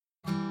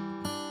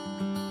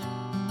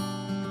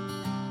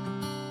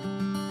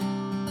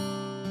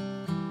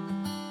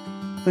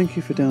Thank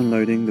you for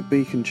downloading the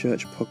Beacon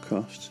Church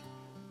podcast.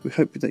 We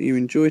hope that you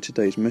enjoy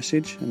today's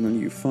message and that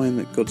you find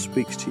that God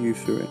speaks to you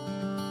through it.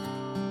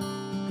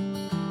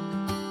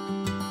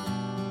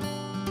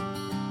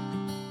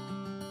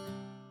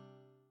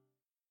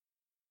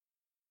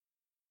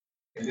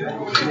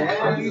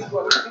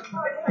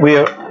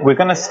 We're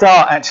going to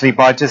start actually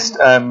by just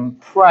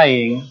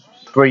praying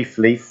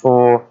briefly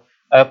for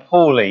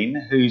Pauline,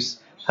 who's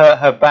hurt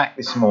her back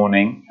this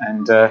morning,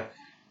 and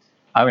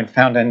Owen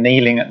found her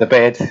kneeling at the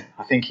bed.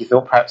 I think he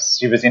thought perhaps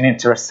she was in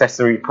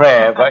intercessory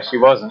prayer, but she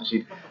wasn't.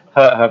 She'd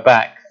hurt her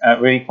back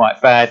really quite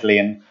badly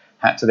and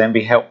had to then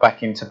be helped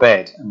back into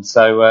bed. And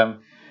so,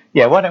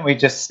 why don't we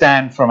just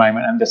stand for a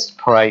moment and just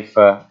pray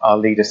for our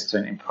leaders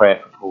in prayer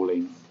for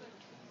Pauline.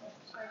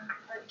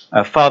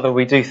 Father,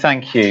 we do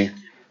thank you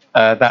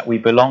that we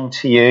belong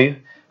to you.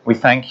 We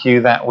thank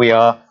you that we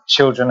are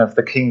children of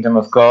the kingdom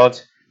of God.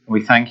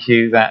 We thank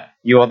you that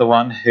you are the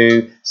one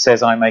who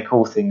says, I make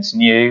all things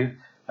new.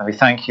 And we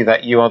thank you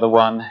that you are the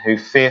one who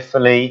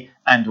fearfully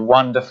and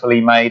wonderfully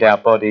made our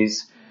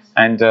bodies.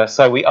 And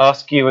so we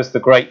ask you as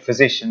the great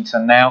physician to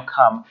now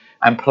come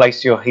and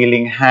place your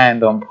healing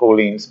hand on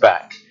Pauline's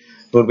back.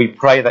 Lord, we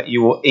pray that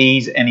you will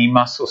ease any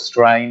muscle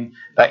strain,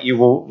 that you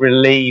will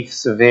relieve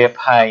severe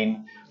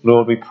pain.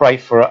 Lord, we pray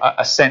for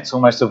a sense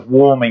almost of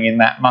warming in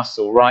that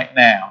muscle right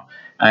now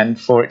and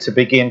for it to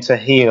begin to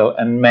heal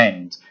and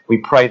mend. We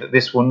pray that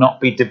this will not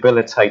be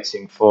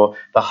debilitating for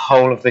the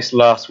whole of this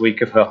last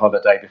week of her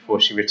holiday before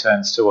she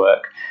returns to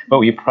work. But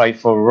we pray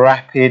for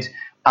rapid,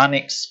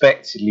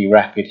 unexpectedly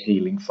rapid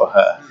healing for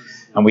her.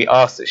 And we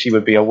ask that she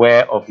would be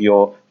aware of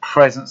your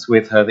presence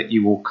with her, that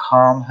you will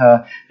calm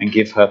her and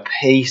give her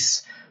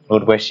peace.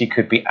 Lord, where she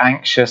could be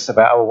anxious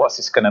about, what's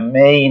this going to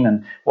mean?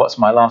 And what's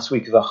my last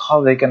week of the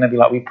holiday going to be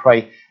like? We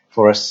pray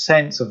for a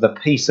sense of the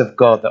peace of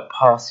God that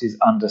passes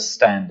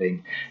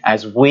understanding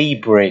as we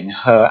bring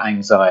her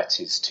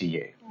anxieties to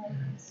you.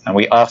 And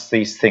we ask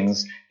these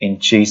things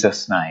in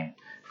Jesus' name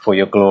for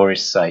your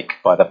glory's sake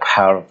by the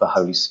power of the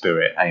Holy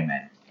Spirit.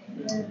 Amen.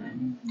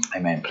 Amen.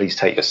 Amen. Please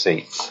take your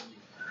seats.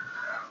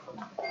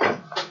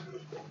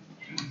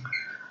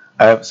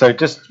 So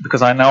just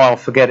because I know I'll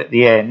forget at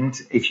the end,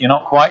 if you're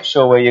not quite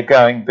sure where you're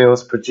going,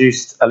 Bill's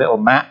produced a little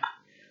map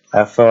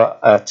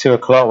for 2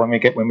 o'clock when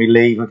we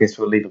leave. I guess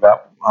we'll leave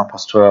about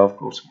 12:30. Of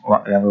course,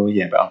 about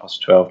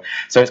 12:30.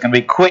 So it's going to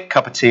be a quick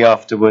cup of tea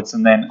afterwards,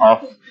 and then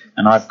off.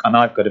 And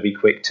I've got to be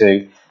quick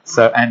too.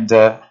 So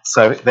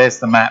there's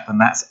the map,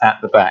 and that's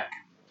at the back.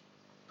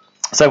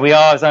 So we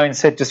are, as Owen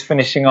said, just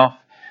finishing off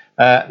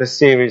the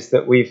series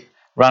that we've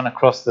run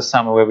across the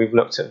summer, where we've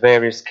looked at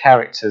various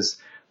characters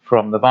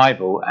from the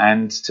Bible,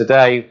 and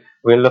today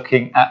we're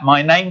looking at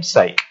my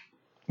namesake.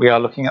 We are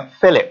looking at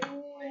Philip.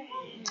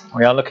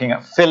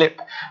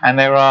 And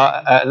there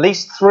are at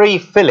least 3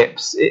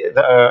 Philips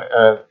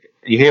that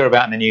you hear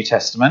about in the New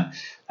Testament,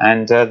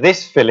 and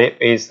this Philip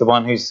is the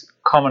one who's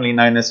commonly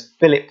known as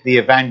Philip the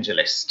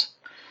Evangelist.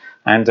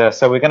 And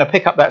so we're going to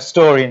pick up that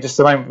story in just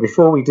a moment.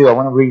 Before we do, I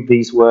want to read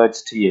these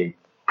words to you.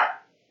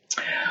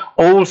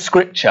 All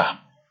Scripture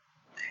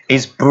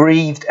is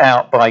breathed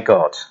out by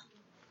God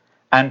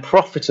and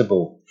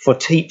profitable for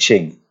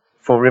teaching,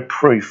 for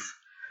reproof,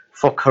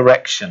 for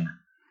correction,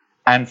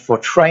 and for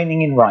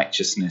training in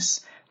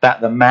righteousness,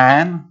 that the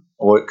man,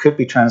 or it could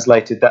be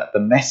translated that the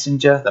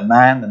messenger,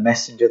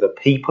 the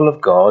people of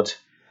God,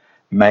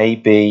 may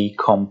be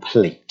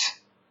complete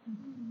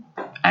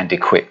and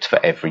equipped for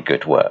every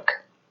good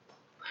work.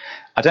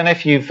 I don't know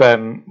if you've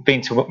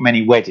been to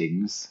many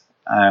weddings.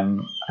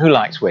 Who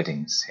likes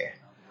weddings here?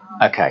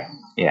 Okay,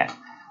 yeah.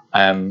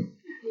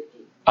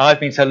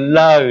 I've been to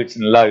loads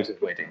and loads of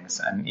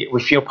weddings, and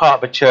if you're part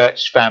of a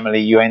church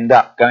family, you end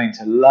up going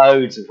to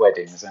loads of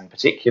weddings, and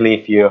particularly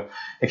if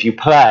you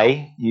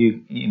play,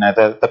 you know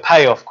the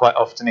payoff quite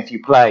often if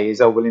you play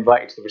is, we'll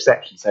invite you to the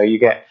reception, so you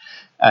get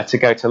to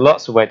go to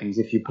lots of weddings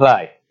if you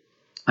play.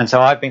 And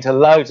so I've been to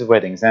loads of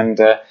weddings, and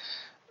there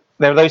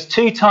are those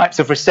 2 types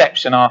of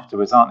reception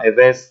afterwards, aren't there?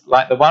 There's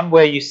like the one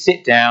where you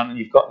sit down and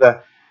you've got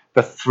the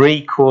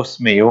 3-course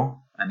meal.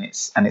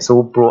 And it's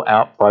all brought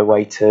out by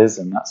waiters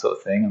and that sort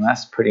of thing, and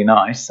that's pretty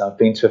nice. I've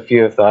been to a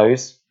few of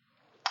those.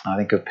 I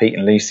think of Pete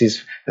and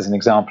Lucy's as an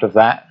example of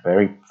that.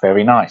 Very,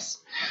 very nice.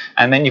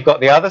 And then you've got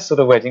the other sort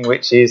of wedding,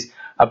 which is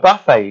a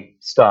buffet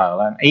style,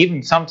 and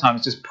even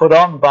sometimes just put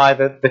on by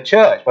the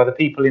church, by the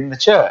people in the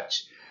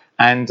church.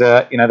 And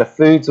the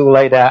food's all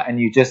laid out,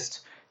 and you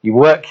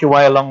work your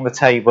way along the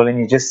table,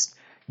 and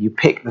you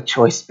pick the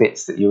choice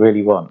bits that you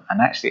really want. And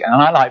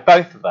I like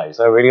both of those.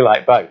 I really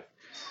like both.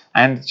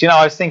 And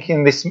I was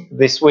thinking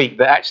this week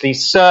that actually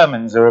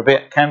sermons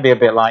can be a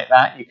bit like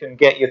that. You can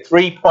get your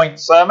 3-point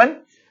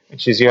sermon,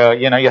 which is your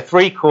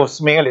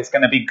 3-course meal. It's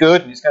going to be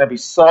good and it's going to be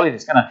solid.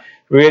 It's going to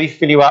really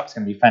fill you up. It's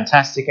going to be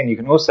fantastic. And you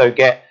can also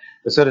get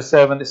the sort of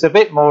sermon that's a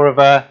bit more of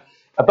a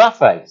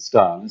buffet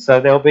style. And so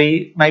there'll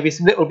be maybe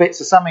some little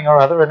bits of something or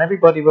other, and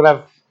everybody will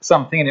have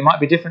something, and it might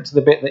be different to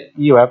the bit that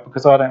you have,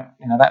 because I don't,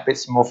 that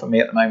bit's more for me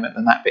at the moment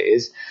than that bit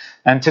is.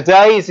 And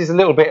today's is a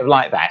little bit of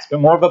like that. It's a bit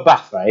more of a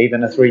buffet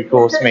than a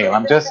 3-course meal.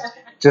 I'm just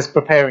just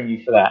preparing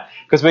you for that.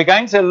 Because we're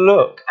going to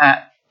look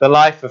at the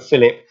life of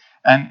Philip,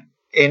 and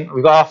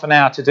we've got half an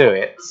hour to do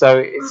it.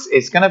 So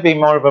it's going to be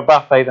more of a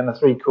buffet than a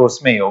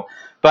 3-course meal.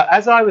 But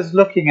as I was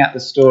looking at the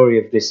story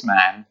of this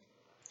man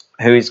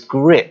who is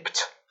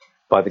gripped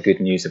by the good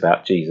news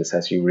about Jesus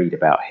as you read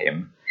about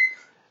him,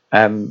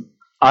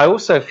 I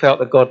also felt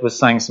that God was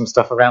saying some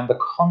stuff around the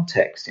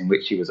context in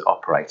which he was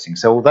operating.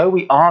 So although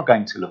we are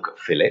going to look at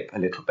Philip a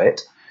little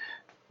bit,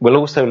 we'll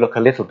also look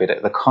a little bit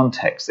at the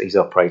context that he's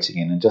operating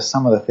in, and just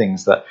some of the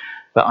things that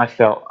I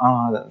felt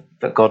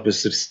that God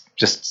was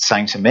just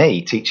saying to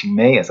me, teaching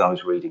me as I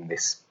was reading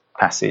this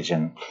passage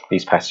and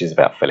these passages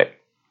about Philip.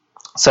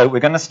 So we're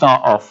going to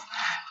start off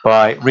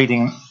by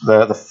reading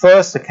the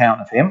first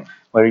account of him,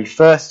 where he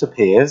first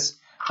appears,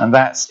 and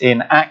that's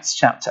in Acts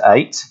chapter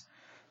 8,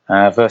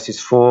 verses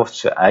 4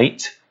 to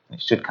 8.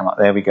 It should come up.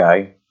 There we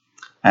go.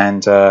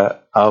 And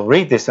I'll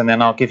read this, and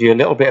then I'll give you a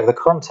little bit of the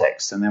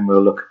context, and then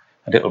we'll look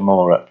a little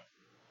more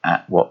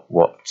at what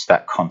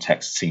that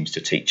context seems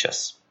to teach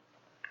us.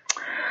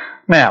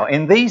 Now,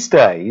 in these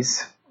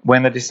days,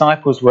 when the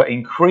disciples were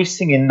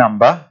increasing in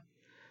number,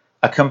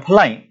 a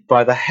complaint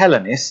by the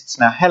Hellenists.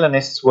 Now,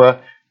 Hellenists were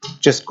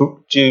just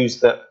Jews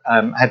that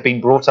had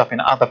been brought up in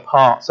other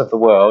parts of the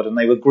world, and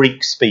they were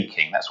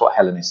Greek-speaking. That's what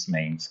Hellenist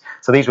means.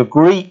 So these were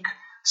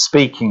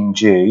Greek-speaking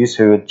Jews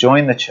who had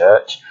joined the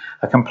church.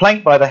 A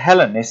complaint by the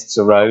Hellenists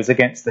arose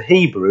against the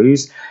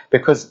Hebrews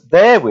because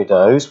their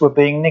widows were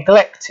being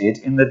neglected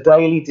in the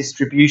daily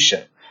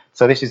distribution.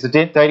 So this is the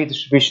daily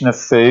distribution of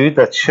food.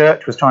 The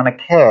church was trying to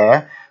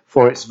care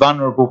for its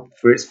vulnerable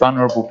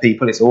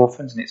people, its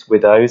orphans and its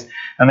widows.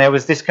 And there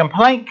was this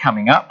complaint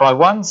coming up by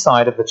one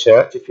side of the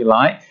church, if you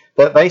like,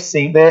 that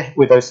their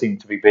widows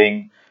seemed to be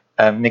being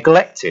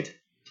neglected.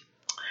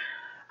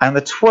 And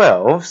the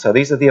 12, so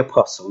these are the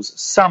apostles,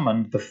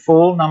 summoned the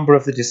full number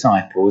of the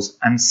disciples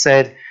and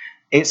said,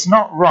 "It's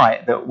not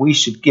right that we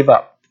should give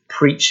up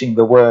preaching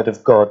the word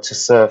of God to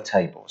serve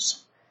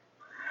tables.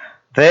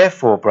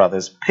 Therefore,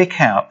 brothers,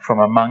 pick out from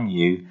among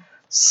you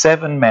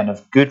 7 men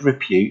of good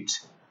repute,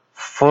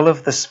 full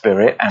of the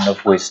Spirit and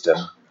of wisdom,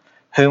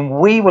 whom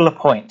we will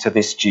appoint to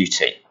this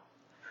duty.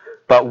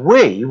 But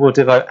we will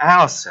devote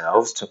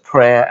ourselves to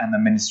prayer and the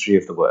ministry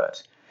of the word."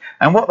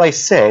 And what they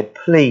said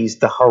pleased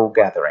the whole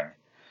gathering.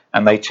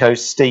 And they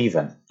chose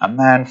Stephen, a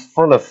man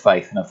full of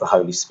faith and of the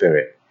Holy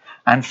Spirit,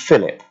 and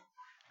Philip,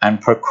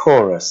 and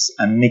Prochorus,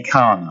 and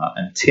Nicanor,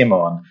 and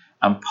Timon,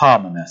 and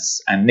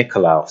Parmenas, and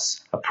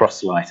Nicolaus, a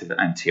proselyte of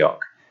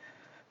Antioch.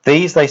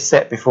 These they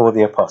set before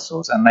the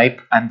apostles, and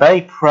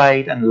they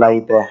prayed and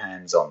laid their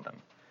hands on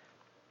them.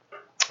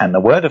 And the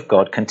word of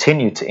God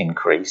continued to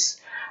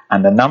increase,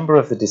 and the number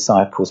of the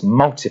disciples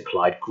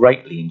multiplied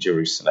greatly in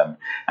Jerusalem,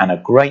 and a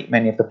great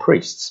many of the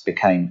priests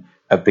became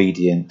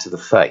obedient to the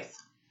faith.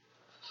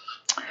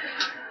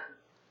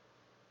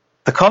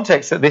 The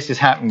context that this is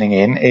happening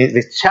in,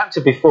 this chapter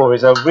before,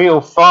 is a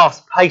real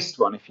fast-paced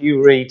one. If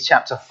you read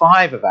chapter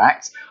 5 of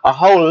Acts, a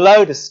whole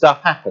load of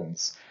stuff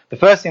happens. The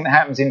first thing that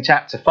happens in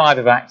chapter 5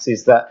 of Acts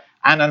is that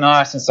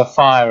Ananias and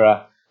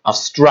Sapphira are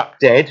struck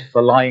dead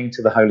for lying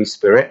to the Holy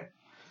Spirit.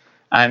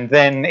 And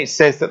then it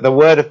says that the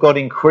word of God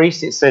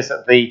increased. It says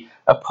that the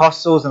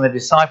apostles and the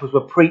disciples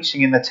were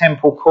preaching in the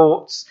temple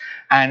courts,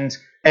 and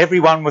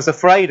everyone was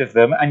afraid of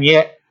them, and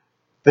yet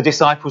the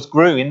disciples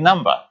grew in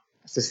number.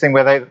 It's this thing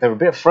where they're a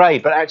bit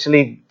afraid, but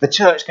actually the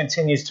church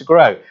continues to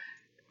grow.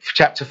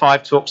 Chapter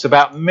 5 talks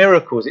about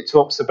miracles. It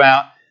talks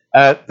about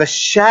the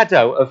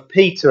shadow of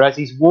Peter as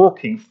he's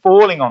walking,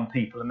 falling on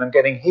people and them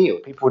getting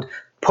healed. People would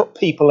put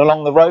people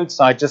along the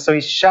roadside just so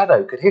his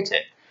shadow could hit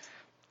it.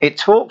 It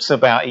talks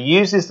about, he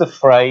uses the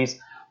phrase,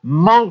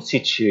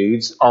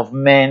 multitudes of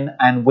men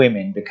and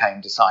women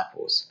became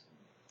disciples.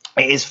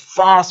 It is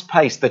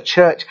fast-paced. The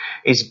church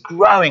is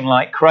growing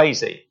like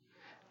crazy.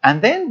 And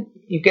then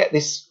you get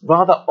this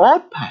rather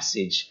odd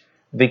passage,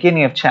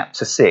 beginning of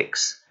chapter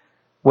 6,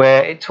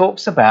 where it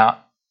talks about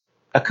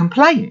a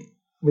complaint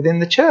within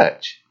the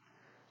church.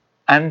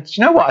 And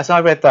you know what? As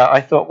I read that, I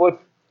thought, well,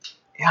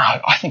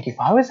 yeah, I think if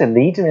I was a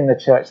leader in the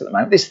church at the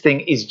moment, this thing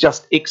is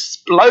just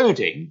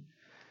exploding.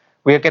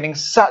 We are getting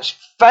such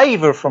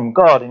favour from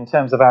God in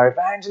terms of our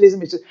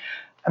evangelism.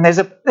 And there's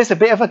a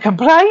bit of a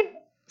complaint.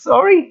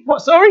 Sorry?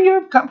 What? Sorry,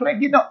 you're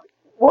complaining? You're not...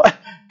 What?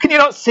 Can you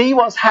not see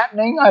what's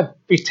happening? I'd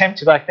be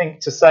tempted, I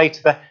think, to say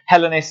to the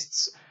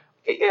Hellenists,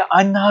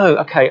 I know,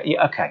 okay,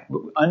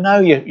 I know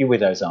your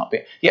widows aren't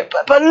big. Yeah,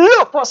 but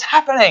look what's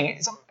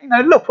happening.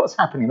 Look what's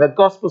happening. The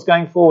gospel's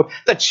going forward.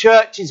 The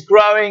church is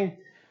growing.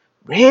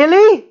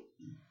 Really?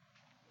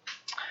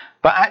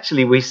 But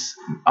actually,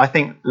 I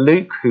think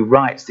Luke, who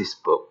writes this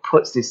book,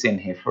 puts this in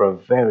here for a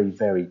very,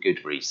 very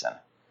good reason.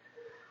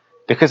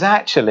 Because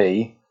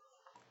actually,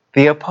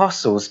 the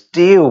apostles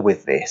deal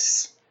with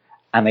this.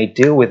 And they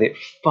deal with it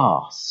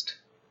fast.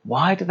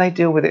 Why do they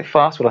deal with it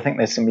fast? Well, I think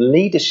there's some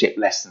leadership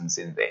lessons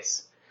in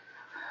this.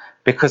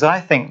 Because I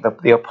think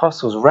that the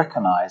apostles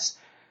recognise,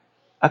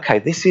 okay,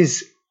 this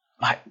is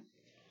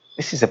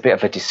a bit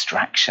of a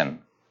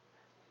distraction.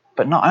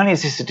 But not only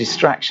is this a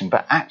distraction,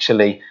 but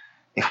actually,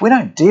 if we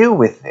don't deal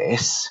with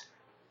this,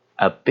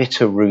 a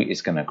bitter root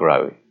is going to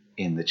grow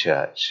in the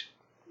church.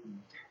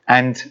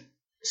 And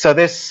so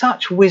there's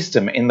such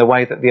wisdom in the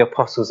way that the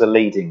apostles are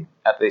leading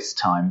at this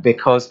time,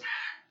 because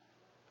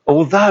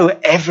although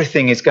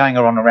everything is going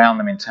on around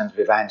them in terms of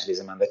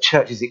evangelism and the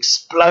church is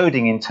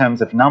exploding in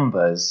terms of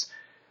numbers,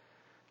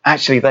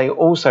 actually they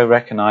also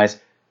recognise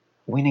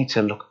we need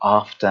to look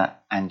after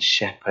and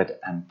shepherd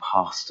and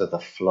pastor the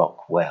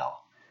flock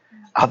well.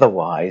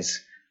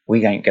 Otherwise,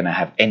 we ain't going to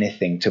have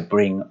anything to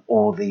bring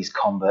all these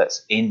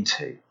converts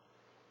into.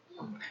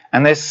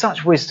 And there's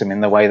such wisdom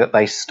in the way that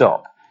they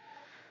stop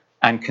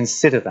and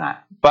consider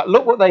that. But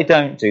look what they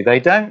don't do. They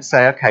don't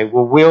say,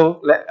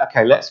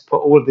 let's put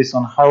all of this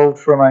on hold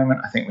for a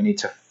moment. I think we need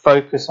to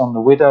focus on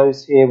the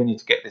widows here. We need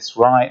to get this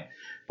right.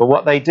 But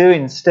what they do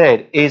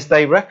instead is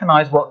they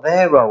recognise what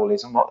their role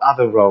is and what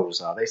other roles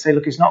are. They say,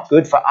 look, it's not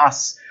good for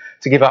us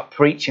to give up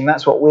preaching.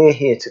 That's what we're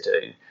here to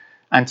do.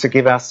 And to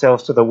give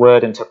ourselves to the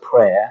word and to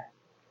prayer.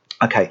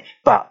 Okay,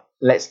 but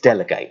let's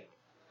delegate.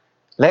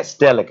 Let's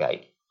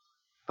delegate.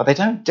 But they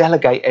don't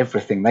delegate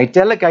everything. They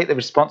delegate the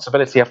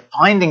responsibility of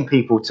finding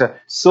people to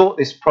sort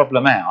this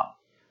problem out.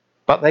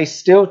 But they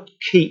still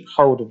keep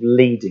hold of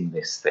leading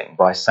this thing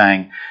by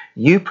saying,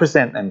 you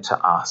present them to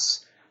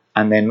us,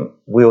 and then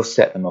we'll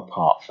set them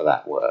apart for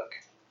that work.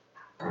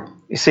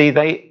 You see,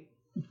 they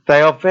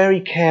are very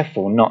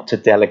careful not to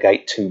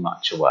delegate too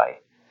much away.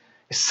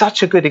 It's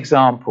such a good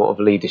example of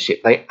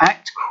leadership. They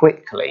act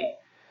quickly.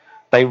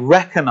 They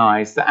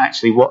recognise that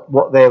actually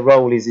what their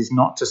role is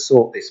not to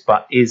sort this,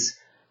 but is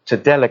to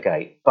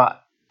delegate,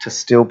 but to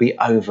still be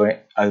over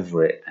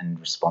it and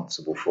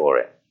responsible for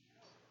it.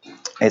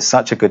 It's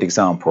such a good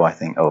example, I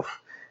think,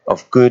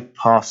 of good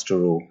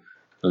pastoral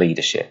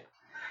leadership.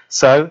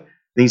 So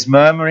these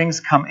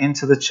murmurings come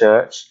into the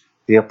church.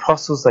 The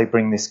apostles, they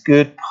bring this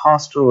good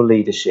pastoral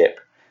leadership.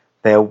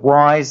 They're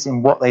wise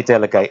in what they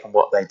delegate and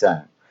what they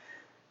don't.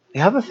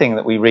 The other thing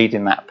that we read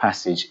in that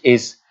passage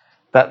is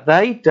that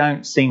they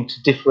don't seem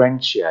to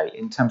differentiate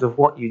in terms of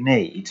what you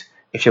need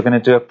if you're going to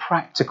do a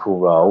practical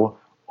role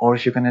or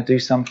if you're going to do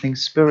something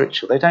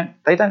spiritual. They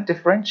don't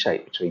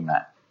differentiate between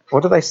that.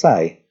 What do they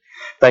say?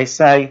 They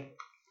say,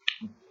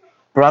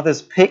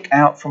 brothers, pick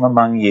out from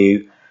among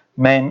you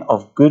men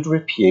of good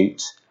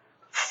repute,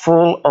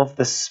 full of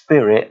the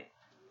Spirit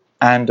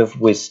and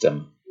of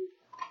wisdom.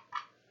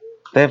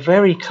 They're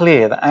very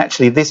clear that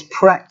actually this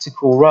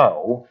practical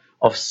role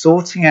of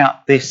sorting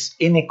out this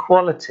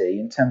inequality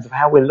in terms of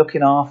how we're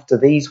looking after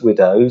these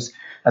widows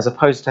as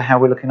opposed to how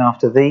we're looking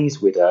after these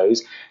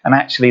widows, and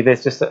actually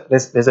there's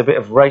a bit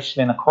of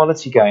racial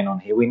inequality going on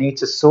here. We need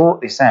to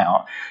sort this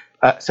out.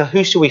 So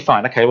who should we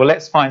find? Okay, well,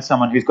 let's find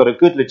someone who's got a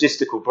good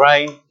logistical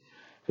brain,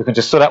 who can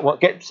just sort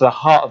out get to the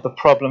heart of the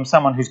problem,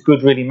 someone who's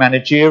good, really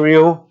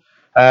managerial,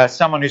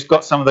 someone who's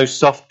got some of those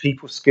soft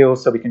people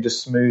skills so we can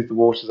just smooth the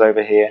waters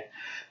over here.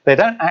 They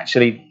don't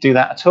actually do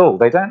that at all.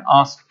 They don't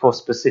ask for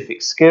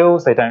specific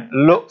skills. They don't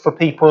look for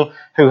people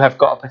who have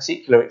got a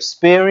particular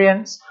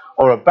experience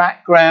or a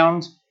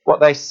background. What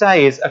they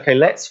say is, okay,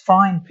 let's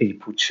find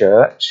people,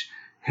 church,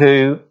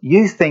 who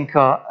you think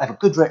have a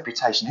good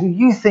reputation, who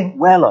you think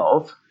well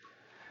of,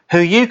 who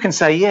you can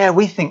say, yeah,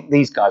 we think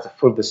these guys are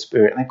full of the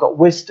Spirit and they've got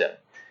wisdom.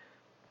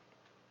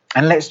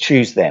 And let's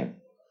choose them.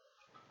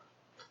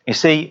 You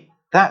see,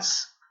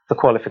 that's the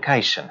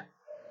qualification.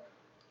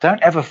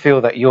 Don't ever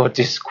feel that you're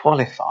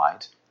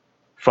disqualified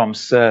from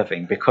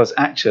serving, because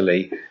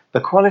actually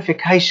the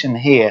qualification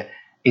here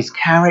is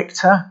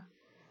character,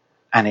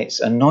 and it's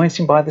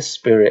anointing by the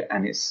Spirit,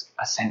 and it's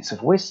a sense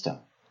of wisdom.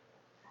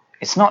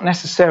 It's not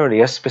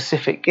necessarily a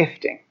specific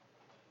gifting.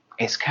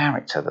 It's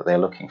character that they're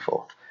looking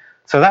for.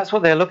 So that's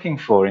what they're looking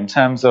for in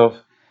terms of,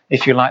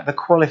 if you like, the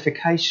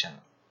qualification.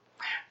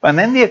 And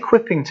then the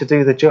equipping to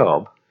do the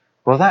job,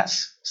 well,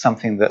 that's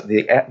something that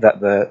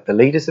the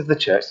leaders of the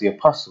church, the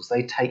apostles,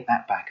 they take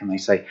that back and they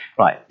say,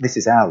 right, this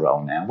is our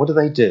role now. What do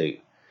they do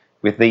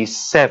with these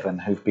 7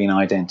 who've been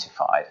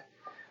identified?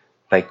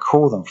 They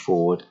call them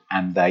forward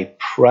and they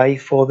pray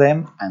for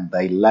them and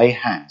they lay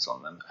hands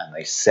on them and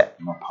they set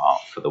them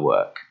apart for the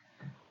work.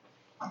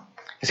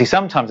 You see,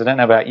 sometimes, I don't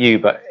know about you,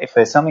 but if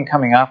there's something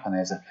coming up and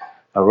there's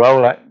a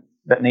role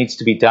that needs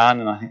to be done,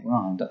 and I think, well,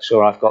 I'm not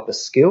sure I've got the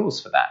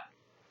skills for that.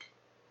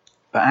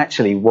 But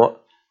actually what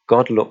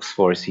God looks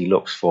for is he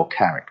looks for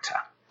character.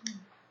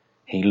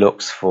 He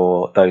looks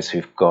for those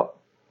who've got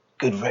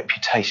good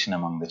reputation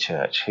among the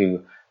church,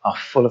 who are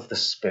full of the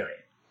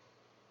Spirit,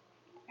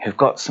 who've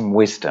got some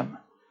wisdom.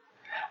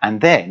 And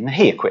then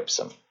he equips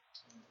them.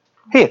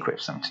 He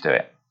equips them to do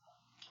it.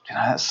 You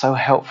know, that's so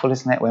helpful,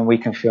 isn't it? When we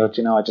can feel,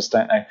 I just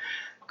don't know,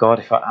 God,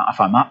 if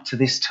I'm up to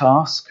this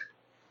task.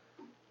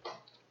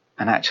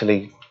 And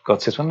actually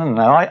God says, well,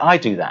 no, I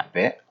do that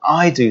bit.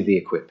 I do the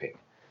equipping.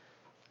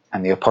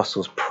 And the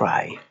apostles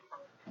pray.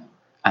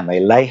 And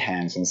they lay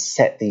hands and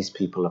set these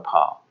people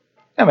apart.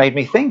 It made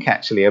me think,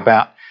 actually,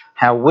 about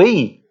how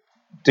we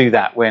do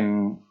that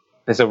when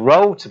there's a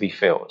role to be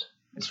filled.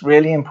 It's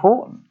really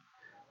important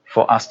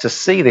for us to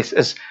see this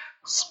as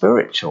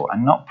spiritual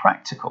and not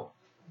practical.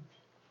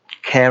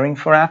 Caring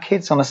for our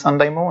kids on a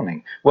Sunday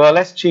morning. Well,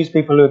 let's choose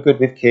people who are good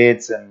with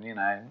kids and,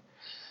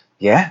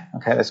 Yeah,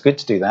 okay, that's good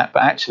to do that.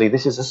 But actually,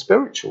 this is a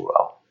spiritual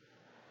role.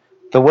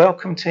 The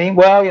welcome team,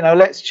 well,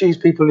 let's choose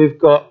people who've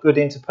got good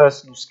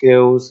interpersonal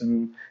skills.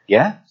 And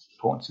yeah,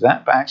 important to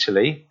that. But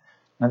actually,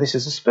 no, this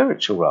is a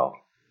spiritual role.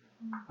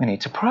 We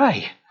need to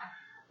pray.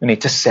 We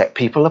need to set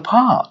people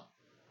apart.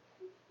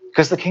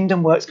 Because the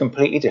kingdom works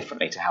completely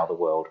differently to how the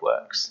world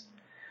works.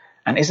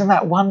 And isn't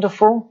that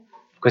wonderful?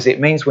 Because it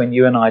means when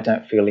you and I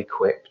don't feel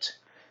equipped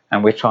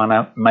and we're trying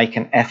to make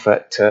an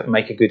effort to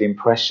make a good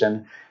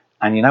impression,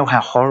 and you know how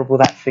horrible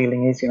that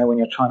feeling is, when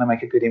you're trying to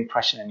make a good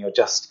impression and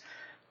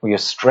you're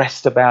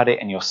stressed about it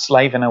and you're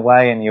slaving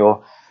away and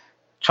you're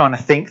trying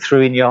to think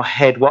through in your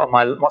head,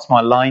 what's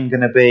my line going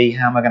to be?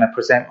 How am I going to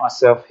present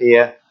myself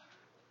here?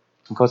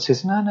 And God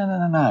says,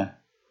 no.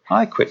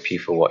 I equip you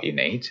for what you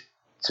need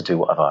to do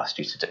what I've asked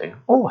you to do.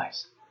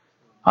 Always.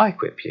 I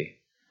equip you.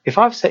 If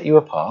I've set you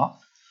apart,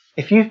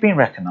 if you've been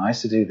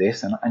recognised to do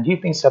this and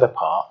you've been set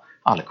apart,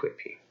 I'll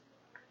equip you.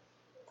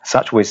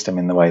 Such wisdom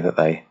in the way that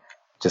they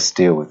just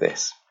deal with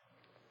this.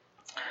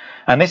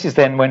 And this is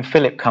then when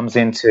Philip comes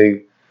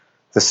into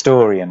the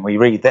story and we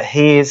read that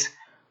he is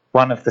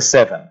one of the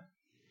 7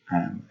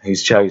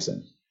 who's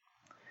chosen.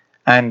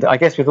 And I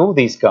guess with all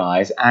these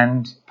guys,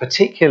 and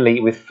particularly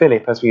with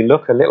Philip, as we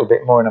look a little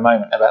bit more in a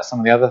moment about some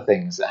of the other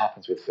things that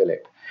happens with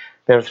Philip,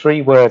 there are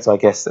 3 words, I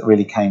guess, that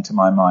really came to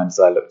my mind as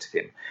I looked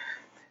at him.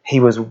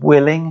 He was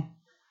willing,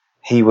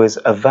 he was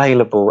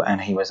available, and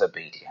he was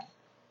obedient.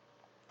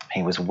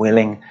 He was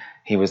willing,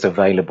 he was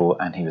available,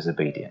 and he was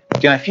obedient.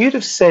 If you'd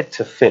have said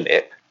to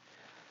Philip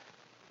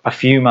a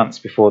few months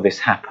before this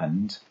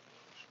happened,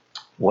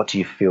 what do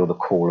you feel the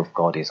call of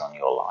God is on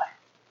your life,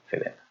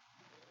 Philip?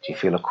 Do you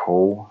feel a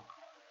call?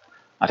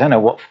 I don't know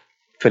what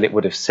Philip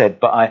would have said,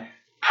 but I'm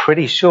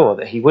pretty sure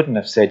that he wouldn't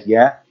have said,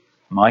 yeah,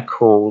 my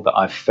call that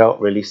I've felt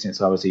really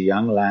since I was a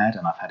young lad,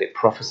 and I've had it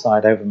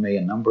prophesied over me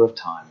a number of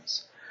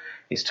times,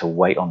 is to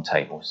wait on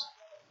tables.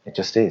 It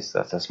just is.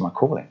 That's my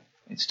calling.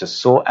 It's to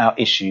sort out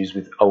issues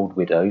with old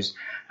widows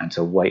and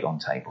to wait on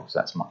tables.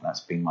 That's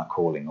been my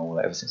calling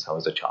ever since I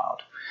was a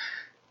child.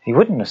 He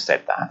wouldn't have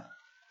said that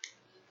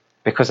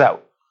because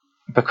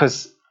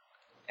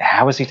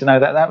how was he to know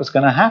that was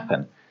going to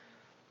happen?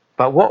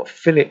 But what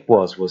Philip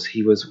was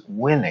he was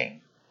willing,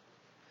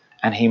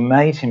 and he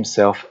made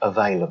himself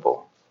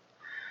available.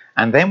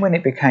 And then when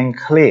it became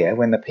clear,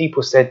 when the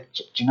people said,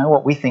 do you know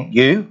what, we think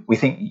you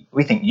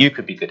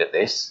could be good at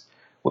this,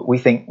 we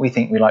think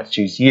we'd like to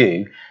choose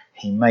you,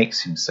 he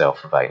makes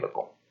himself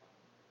available.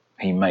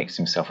 He makes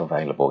himself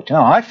available. Do you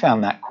know, I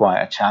found that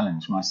quite a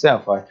challenge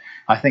myself.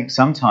 I think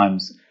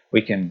sometimes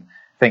we can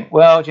think,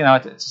 well, I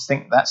just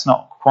think that's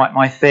not quite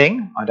my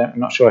thing. I'm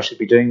not sure I should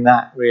be doing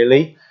that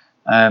really.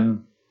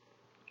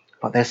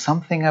 But there's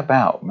something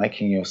about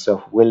making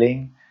yourself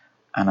willing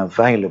and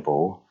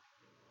available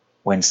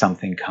when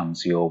something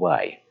comes your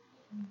way.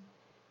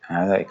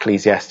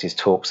 Ecclesiastes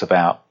talks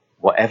about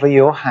whatever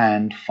your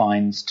hand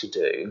finds to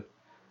do,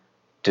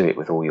 do it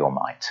with all your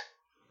might.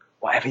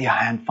 Whatever your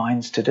hand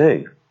finds to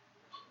do.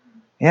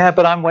 Yeah,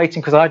 but I'm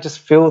waiting because I just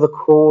feel the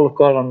call of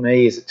God on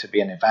me is to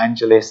be an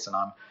evangelist, and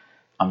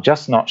I'm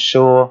just not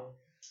sure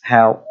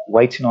how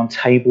waiting on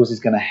tables is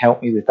going to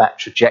help me with that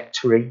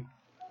trajectory,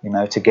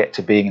 to get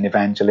to being an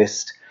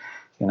evangelist.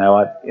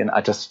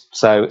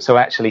 So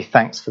actually,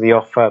 thanks for the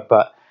offer,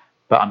 but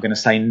I'm going to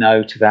say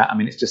no to that. I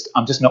mean,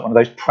 I'm just not one of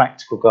those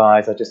practical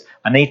guys.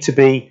 I need to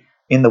be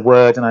in the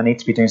Word, and I need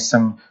to be doing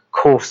some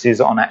courses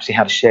on actually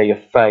how to share your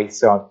faith.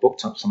 So I've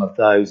booked up some of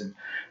those,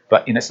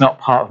 but it's not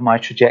part of my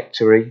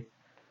trajectory.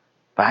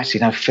 But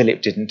actually, no,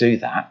 Philip didn't do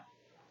that.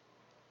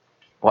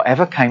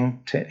 Whatever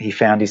he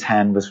found his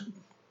hand was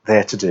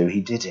there to do,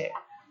 he did it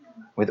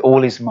with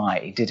all his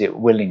might. He did it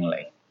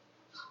willingly.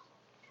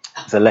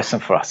 There's a lesson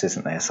for us,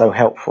 isn't there? So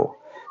helpful.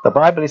 The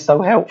Bible is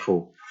so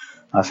helpful.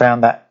 I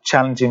found that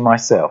challenging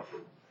myself.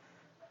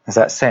 There's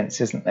that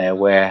sense, isn't there,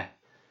 where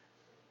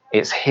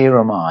it's here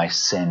am I,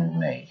 send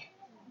me.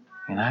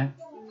 And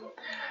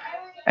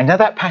now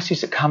that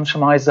passage that comes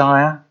from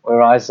Isaiah,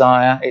 where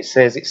Isaiah, it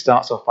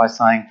starts off by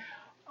saying,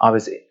 I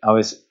was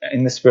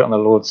in the Spirit on the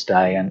Lord's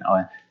day, and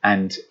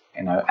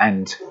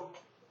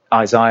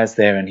Isaiah's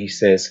there, and he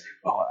says,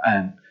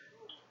 and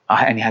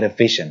he had a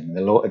vision.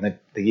 In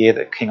the year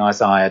that King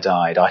Isaiah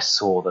died, I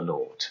saw the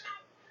Lord.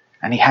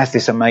 And he has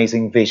this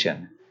amazing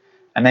vision.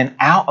 And then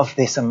out of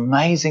this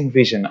amazing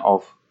vision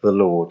of the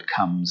Lord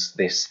comes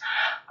this,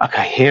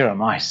 okay, here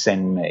am I,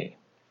 send me.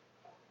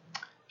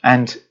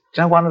 And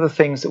one of the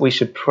things that we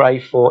should pray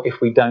for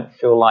if we don't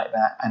feel like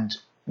that, and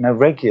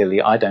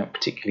regularly I don't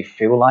particularly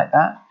feel like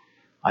that.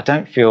 I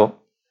don't feel,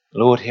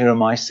 Lord, here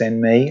am I,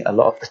 send me, a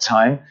lot of the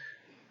time.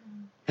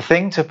 The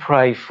thing to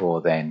pray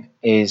for then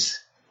is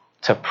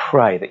to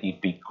pray that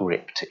you'd be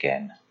gripped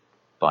again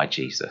by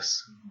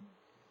Jesus.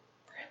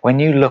 When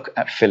you look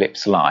at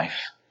Philip's life,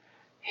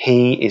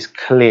 he is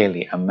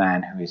clearly a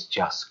man who is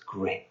just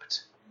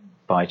gripped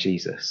by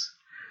Jesus.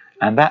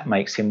 And that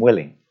makes him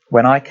willing.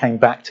 When I came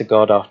back to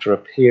God after a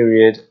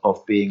period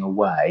of being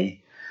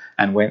away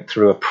and went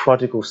through a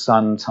prodigal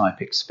son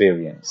type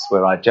experience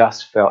where I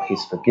just felt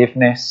his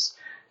forgiveness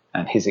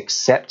and his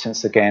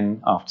acceptance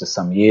again after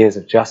some years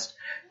of just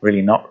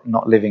really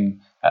not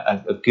living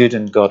a good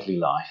and godly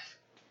life.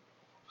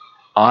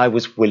 I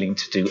was willing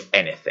to do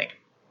anything.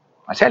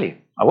 I tell you,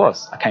 I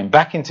was. I came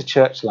back into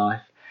church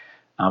life.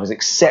 I was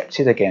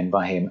accepted again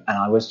by him, and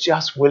I was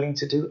just willing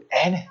to do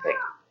anything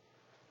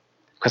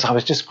because I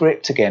was just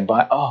gripped again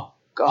by, oh,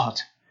 God.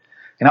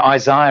 You know,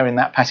 Isaiah in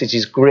that passage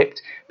is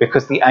gripped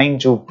because the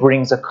angel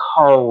brings a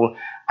coal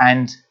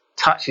and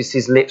touches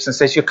his lips and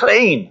says, you're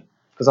clean.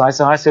 Because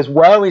Isaiah says,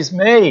 woe is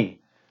me.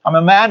 I'm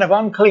a man of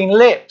unclean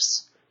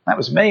lips. That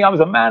was me. I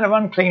was a man of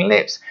unclean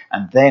lips.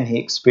 And then he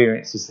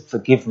experiences the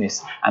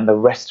forgiveness and the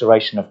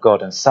restoration of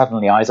God. And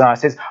suddenly Isaiah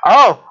says,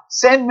 oh,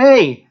 send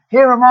me.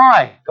 Here am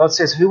I. God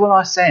says, who will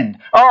I send?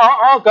 Oh,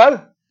 I'll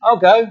go. I'll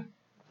go.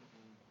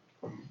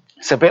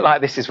 It's a bit like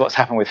this is what's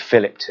happened with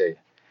Philip too.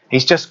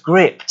 He's just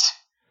gripped.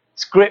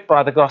 He's gripped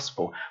by the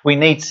gospel. We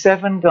need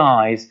 7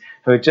 guys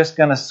who are just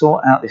going to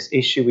sort out this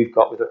issue we've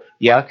got with it.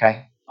 Yeah,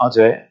 okay, I'll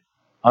do it.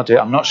 I'll do it.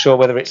 I'm not sure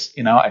whether it's,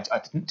 I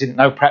didn't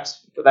know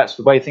perhaps that that's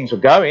the way things were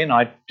going.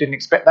 I didn't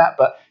expect that,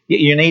 but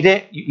you need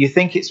it. You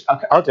think it's,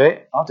 okay, I'll do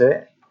it. I'll do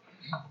it.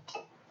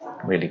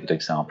 Really good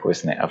example,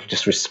 isn't it, of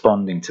just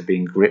responding to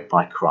being gripped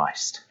by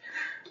Christ.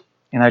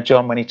 You know,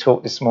 John, when he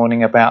talked this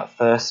morning about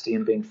thirsty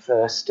and being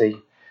thirsty,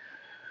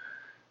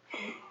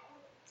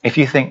 if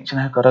you think,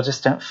 God, I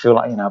just don't feel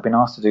like, I've been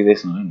asked to do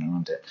this and I don't know how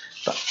to do it,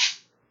 but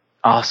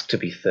ask to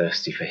be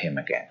thirsty for him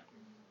again.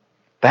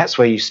 That's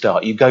where you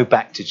start. You go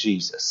back to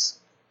Jesus.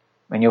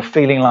 When you're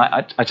feeling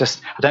like, I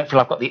don't feel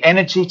I've got the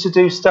energy to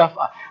do stuff.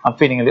 I'm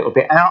feeling a little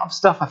bit out of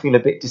stuff. I feel a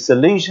bit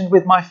disillusioned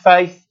with my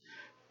faith.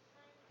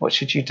 What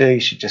should you do? You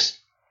should just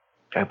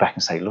go back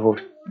and say,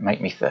 Lord, make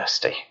me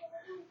thirsty.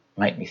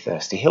 Make me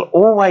thirsty. He'll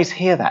always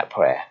hear that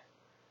prayer.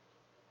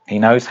 He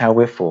knows how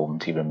we're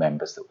formed. He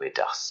remembers that we're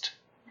dust.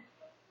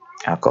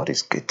 Our God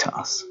is good to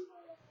us.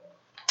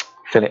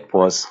 Philip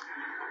was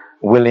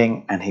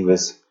willing and he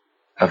was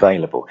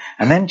available.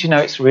 And then,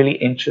 it's really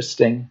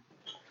interesting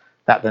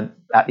that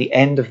at the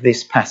end of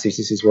this passage,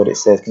 this is what it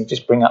says. Can you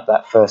just bring up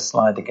that first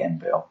slide again,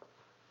 Bill?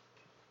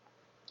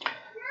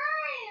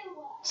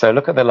 So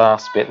look at the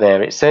last bit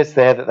there. It says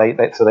there that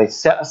they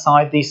set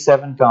aside these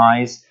 7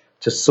 guys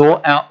to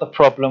sort out the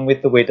problem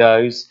with the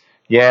widows.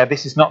 Yeah,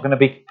 this is not going to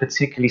be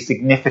particularly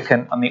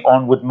significant on the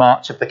onward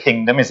march of the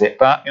kingdom, is it?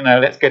 But,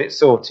 let's get it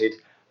sorted.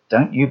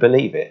 Don't you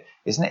believe it?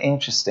 Isn't it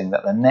interesting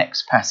that the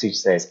next passage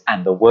says,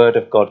 and the word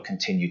of God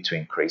continued to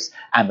increase,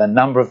 and the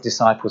number of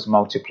disciples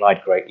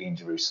multiplied greatly in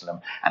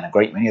Jerusalem, and a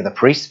great many of the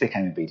priests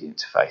became obedient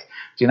to faith.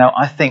 Do you know,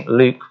 I think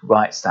Luke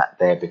writes that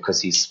there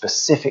because he's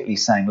specifically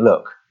saying,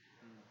 look,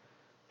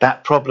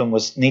 that problem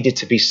needed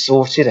to be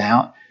sorted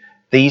out.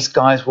 These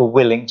guys were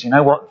willing. Do you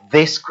know what?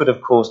 This could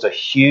have caused a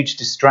huge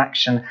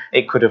distraction.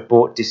 It could have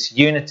brought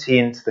disunity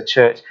into the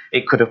church.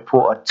 It could have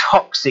brought a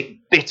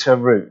toxic, bitter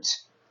root.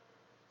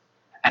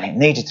 And it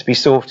needed to be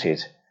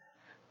sorted.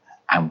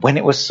 And when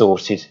it was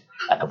sorted,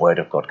 and the word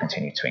of God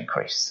continued to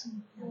increase.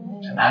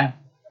 Do you know?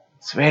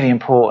 It's really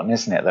important,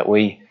 isn't it, that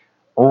we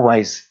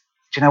always,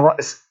 do you know what?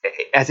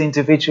 As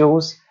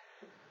individuals,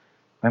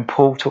 when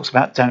Paul talks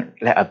about don't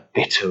let a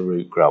bitter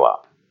root grow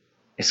up,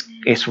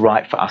 it's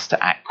right for us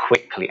to act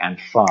quickly and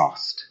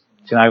fast.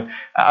 Do you know,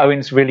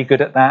 Owen's really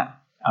good at that.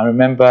 I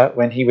remember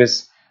when he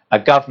was a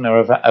governor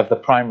of the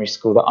primary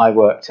school that I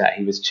worked at,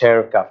 he was chair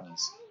of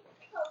governors.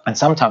 And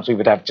sometimes we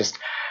would have just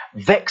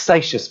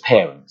vexatious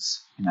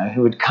parents,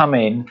 who would come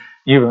in.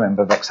 You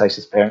remember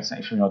vexatious parents,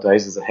 don't you, from your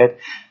days as a head?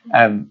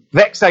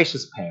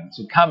 Vexatious parents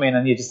would come in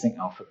and you just think,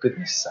 oh, for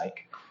goodness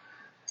sake.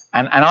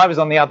 And I was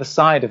on the other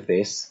side of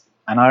this.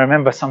 And I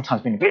remember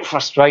sometimes being a bit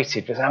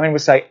frustrated because Owen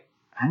would say,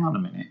 hang on a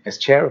minute. As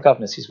chair of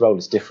governors, his role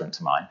is different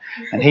to mine.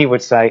 And he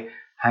would say,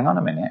 hang on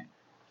a minute.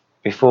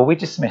 Before we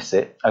dismiss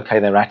it, okay,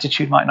 their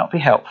attitude might not be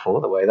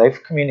helpful. The way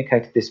they've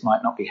communicated this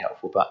might not be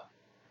helpful, but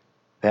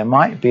there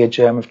might be a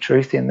germ of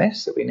truth in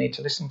this that we need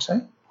to listen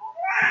to.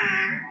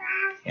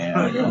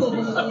 Yeah.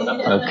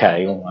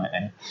 Okay,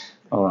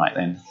 all right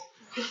then.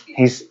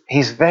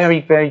 He's very,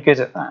 very good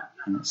at that.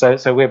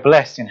 So we're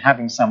blessed in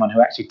having someone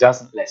who actually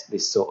doesn't let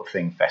this sort of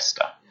thing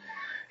fester.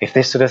 If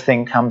this sort of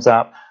thing comes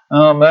up,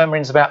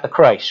 murmurings about the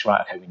creche.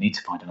 Right, okay, we need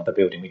to find another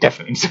building. We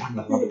definitely need to find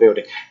another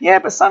building. Yeah,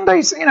 but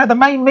Sundays, the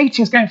main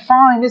meeting's going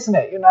fine, isn't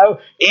it?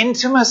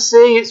 Intimacy,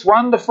 it's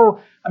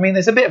wonderful. I mean,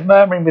 there's a bit of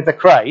murmuring with the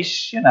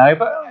creche,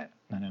 but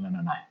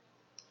no.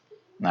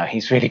 No,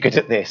 he's really good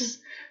at this.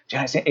 Do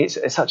you know,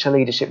 it's such a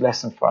leadership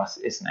lesson for us,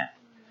 isn't it?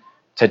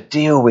 To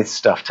deal with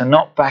stuff, to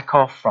not back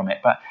off from it,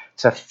 but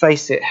to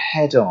face it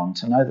head on,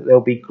 to know that there'll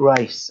be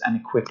grace and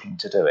equipping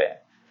to do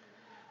it.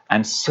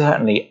 And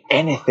certainly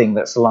anything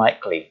that's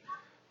likely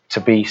to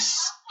be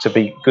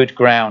good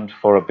ground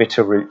for a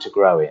bitter root to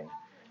grow in,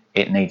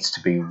 it needs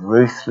to be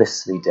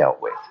ruthlessly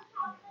dealt with.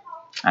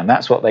 And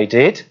that's what they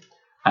did,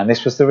 and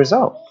this was the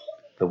result.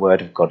 The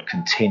word of God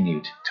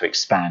continued to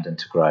expand and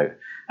to grow,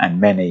 and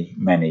many,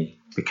 many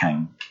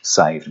became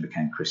saved and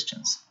became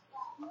Christians.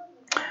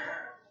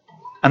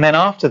 And then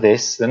after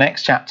this, the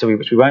next chapter,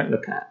 which we won't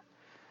look at,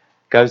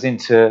 goes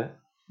into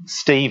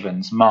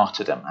Stephen's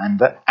martyrdom,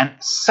 and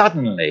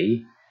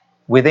suddenly,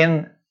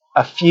 within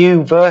a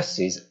few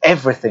verses,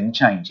 everything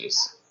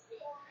changes.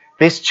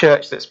 This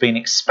church that's been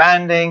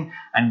expanding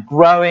and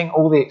growing,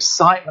 all the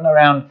excitement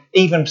around,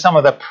 even some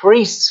of the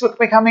priests were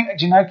becoming,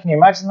 can you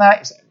imagine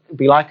that? It'd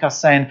be like us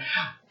saying,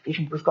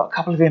 we've got a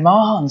couple of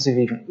imams who've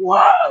even,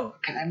 whoa,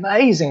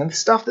 amazing, and the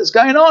stuff that's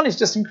going on is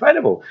just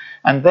incredible.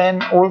 And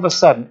then all of a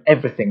sudden,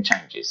 everything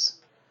changes,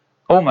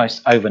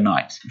 almost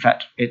overnight. In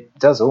fact, it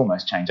does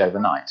almost change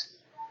overnight,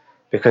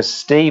 because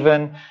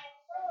Stephen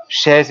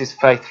shares his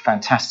faith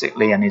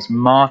fantastically and is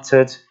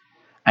martyred,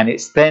 and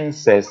it then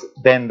says,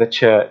 then the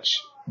church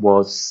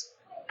was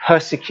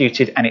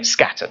persecuted and it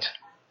scattered.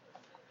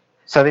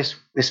 So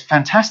this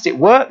fantastic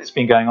work that's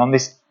been going on,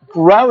 this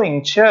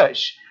growing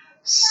church,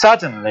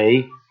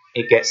 suddenly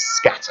it gets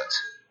scattered.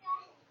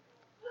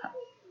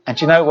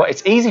 And you know what?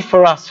 It's easy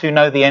for us who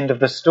know the end of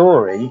the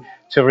story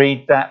to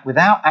read that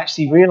without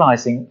actually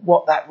realising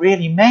what that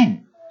really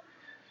meant.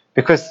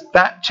 Because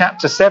that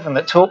chapter 7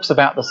 that talks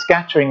about the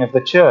scattering of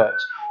the church,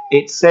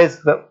 it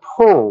says that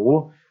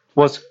Paul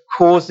was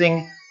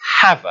causing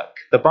havoc.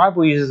 The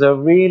Bible uses a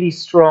really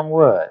strong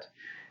word.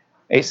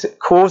 It's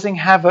causing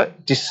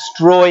havoc,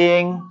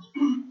 destroying,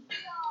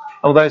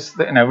 all those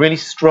really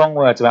strong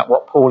words about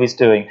what Paul is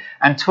doing,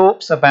 and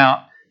talks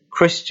about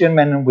Christian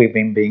men and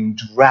women being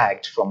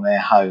dragged from their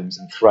homes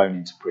and thrown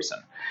into prison.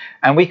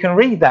 And we can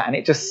read that, and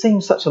it just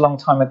seems such a long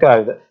time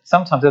ago that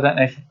sometimes, I don't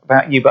know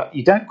about you, but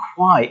you don't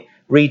quite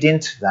read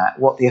into that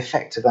what the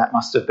effect of that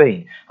must have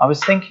been. I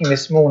was thinking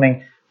this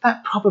morning,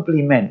 that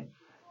probably meant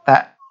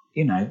that,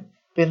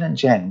 Bill and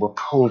Jen were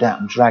pulled out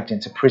and dragged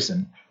into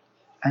prison,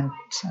 and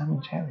Sam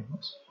and Jerry,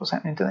 what's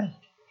happening to them?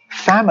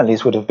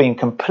 Families would have been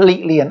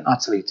completely and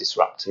utterly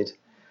disrupted.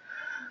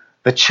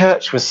 The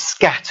church was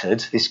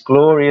scattered, this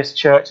glorious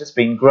church that's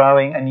been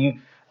growing, and it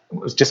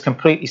was just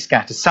completely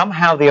scattered.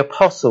 Somehow the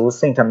apostles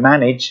seemed to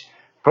manage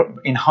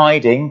in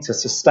hiding to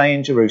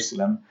sustain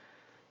Jerusalem,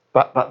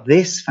 but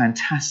this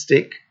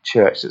fantastic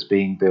church that's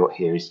being built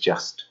here is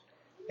just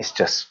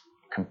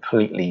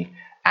completely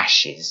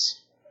ashes.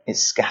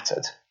 It's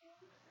scattered.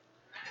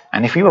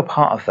 And if you were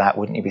part of that,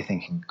 wouldn't you be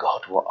thinking,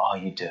 God, what are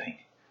you doing?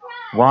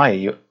 Why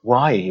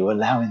are you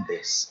allowing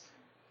this?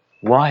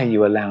 Why are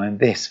you allowing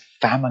this?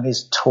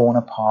 Families torn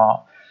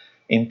apart,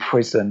 in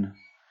prison,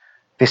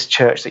 this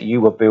church that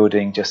you were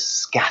building just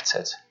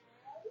scattered.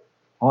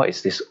 What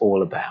is this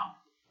all about?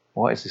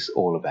 What is this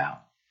all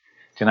about?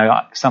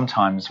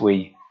 Sometimes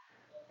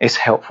it's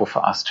helpful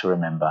for us to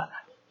remember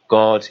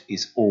God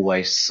is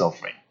always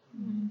sovereign.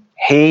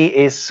 He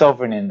is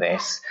sovereign in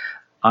this.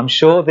 I'm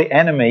sure the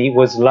enemy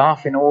was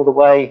laughing all the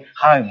way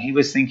home. He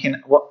was thinking,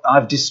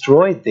 I've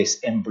destroyed this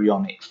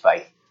embryonic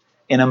faith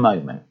in a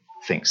moment,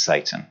 thinks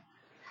Satan.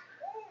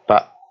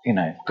 But,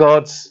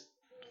 God's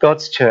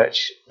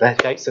church, the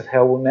gates of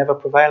hell will never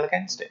prevail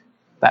against it.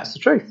 That's the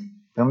truth.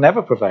 They'll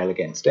never prevail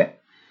against it.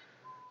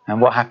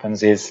 And what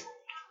happens is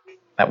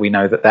that we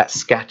know that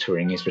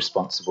scattering is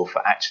responsible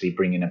for actually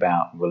bringing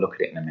about, we'll look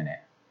at it in a minute,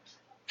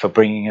 for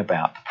bringing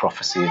about the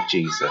prophecy of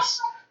Jesus,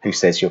 who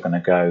says you're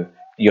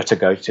to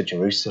go to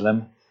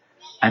Jerusalem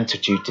and to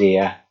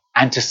Judea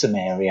and to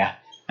Samaria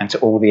and to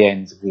all the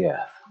ends of the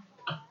earth.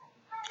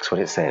 That's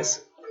what it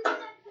says.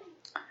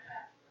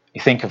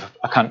 You think of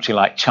a country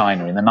like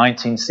China in the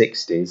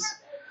 1960s,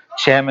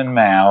 Chairman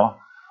Mao,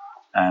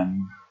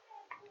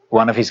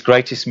 one of his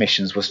greatest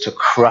missions was to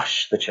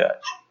crush the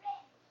church.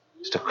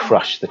 To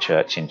crush the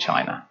church in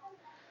China.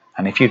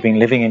 And if you'd been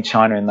living in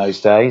China in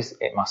those days,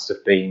 it must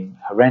have been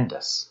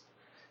horrendous.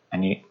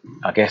 And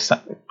I guess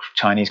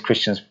Chinese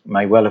Christians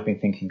may well have been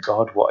thinking,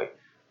 God, what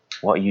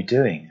are you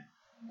doing?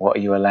 What are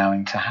you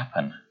allowing to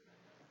happen?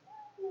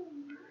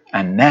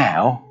 And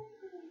now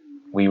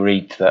we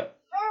read that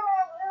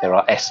there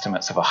are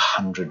estimates of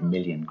 100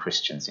 million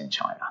Christians in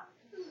China.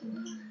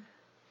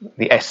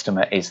 The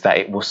estimate is that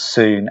it will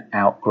soon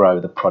outgrow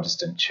the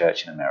Protestant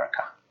church in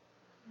America.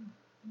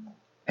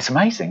 It's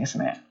amazing,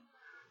 isn't it?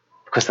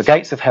 Because the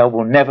gates of hell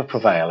will never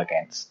prevail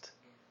against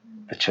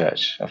the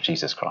church of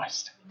Jesus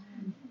Christ.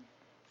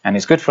 And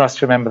it's good for us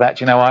to remember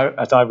that.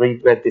 As I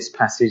read this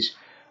passage,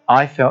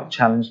 I felt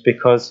challenged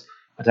because,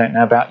 I don't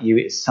know about you,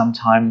 it's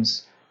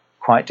sometimes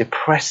quite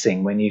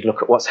depressing when you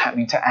look at what's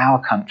happening to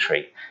our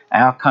country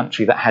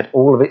that had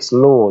all of its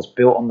laws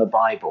built on the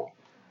Bible.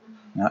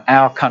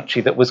 Our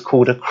country that was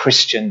called a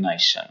Christian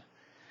nation.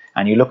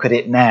 And you look at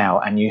it now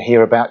and you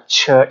hear about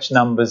church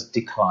numbers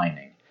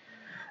declining.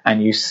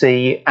 And you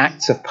see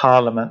acts of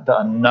parliament that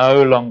are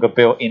no longer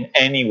built in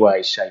any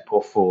way, shape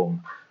or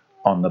form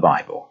on the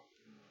Bible.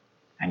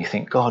 And you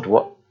think, God,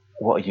 what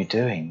are you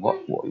doing?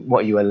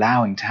 What are you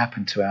allowing to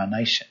happen to our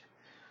nation?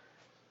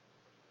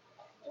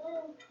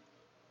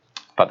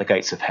 But the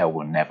gates of hell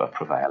will never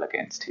prevail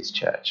against his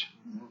church.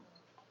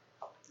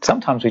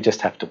 Sometimes we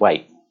just have to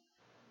wait.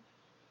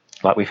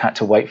 Like we've had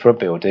to wait for a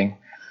building,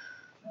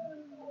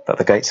 but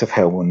the gates of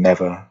hell will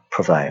never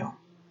prevail.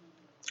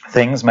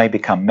 Things may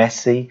become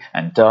messy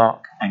and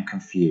dark and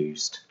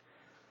confused,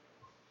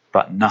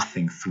 but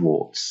nothing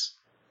thwarts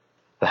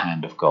the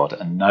hand of God,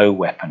 and no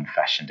weapon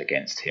fashioned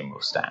against him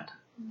will stand.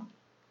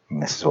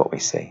 And this is what we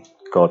see.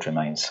 God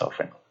remains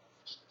sovereign.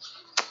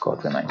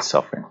 God remains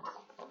sovereign.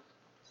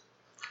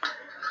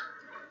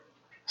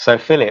 So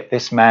Philip,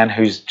 this man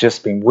who's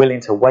just been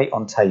willing to wait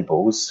on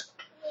tables,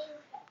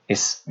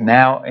 is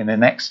now in the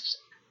next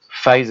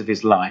phase of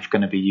his life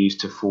going to be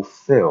used to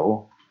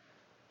fulfill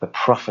the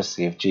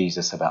prophecy of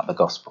Jesus about the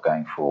gospel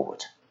going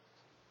forward.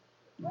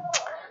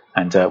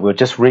 And we'll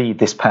just read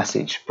this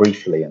passage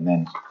briefly, and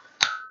then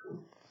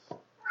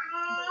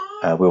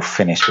we'll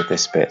finish with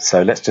this bit.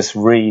 So let's just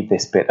read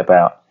this bit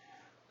about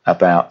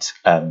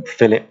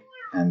Philip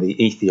and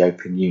the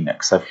Ethiopian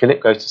eunuch. So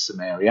Philip goes to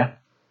Samaria,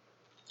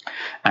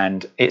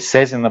 and it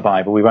says in the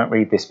Bible, we won't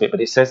read this bit,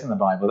 but it says in the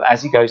Bible that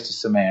as he goes to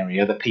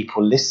Samaria, the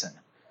people listen,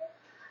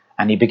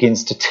 and he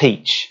begins to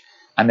teach,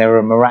 and there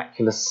are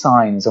miraculous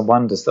signs and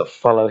wonders that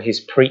follow his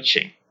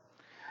preaching.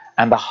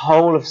 And the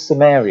whole of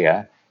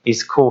Samaria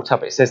is caught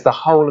up. It says the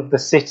whole of the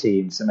city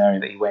in Samaria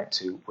that he went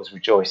to was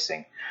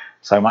rejoicing,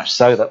 so much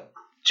so that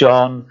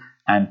John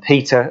and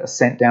Peter are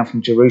sent down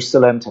from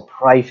Jerusalem to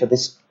pray for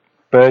this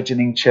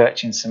burgeoning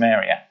church in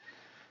Samaria.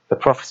 The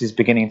prophecy is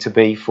beginning to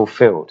be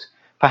fulfilled.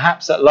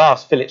 Perhaps at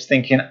last Philip's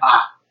thinking,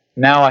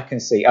 now I can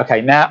see.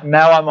 Okay, now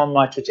I'm on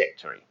my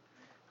trajectory.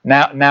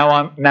 Now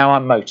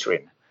I'm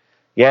motoring.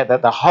 Yeah,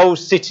 that the whole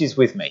city's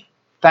with me.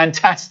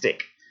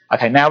 Fantastic.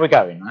 Okay, now we're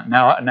going.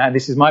 Now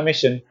this is my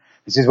mission.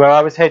 This is where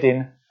I was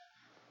heading.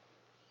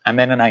 And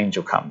then an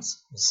angel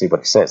comes. Let's see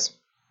what it says.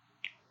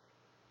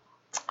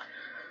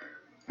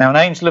 Now an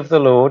angel of the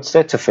Lord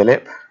said to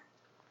Philip,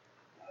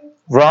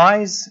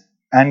 "Rise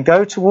and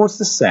go towards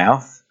the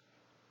south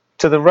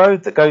to the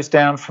road that goes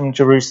down from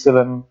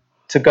Jerusalem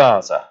to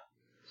Gaza."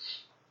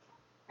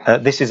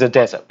 This is a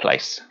desert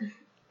place.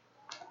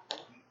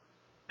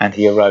 And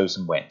he arose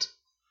and went.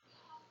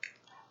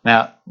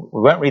 Now,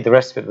 we won't read the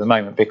rest of it at the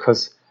moment,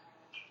 because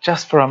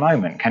just for a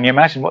moment, can you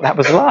imagine what that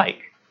was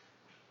like?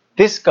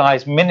 This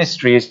guy's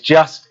ministry is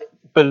just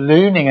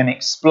ballooning and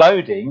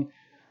exploding,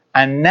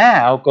 and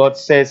now God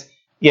says,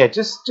 yeah,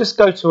 just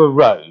go to a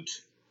road.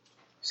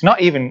 It's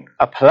not even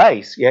a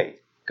place. Yeah,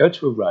 go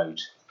to a road.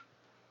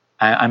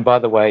 And by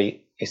the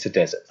way, it's a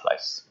desert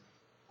place.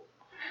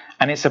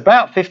 And it's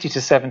about 50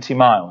 to 70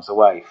 miles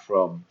away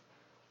from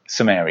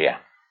Samaria.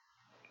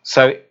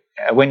 So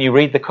when you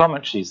read the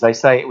commentaries, they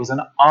say it was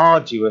an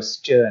arduous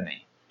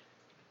journey.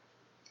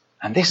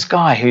 And this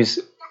guy whose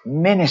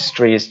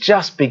ministry is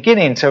just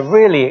beginning to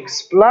really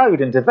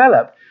explode and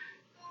develop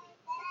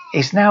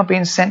is now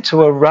being sent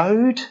to a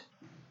road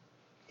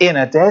in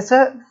a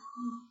desert.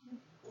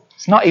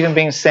 It's not even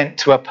being sent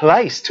to a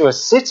place, to a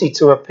city,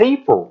 to a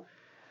people.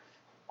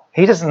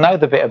 He doesn't know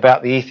the bit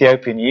about the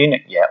Ethiopian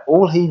eunuch yet.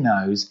 All he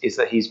knows is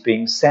that he's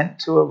being sent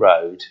to a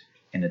road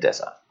in a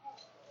desert.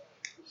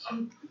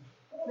 Do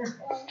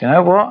you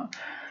know what?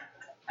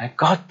 Now,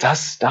 God does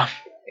stuff.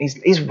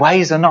 His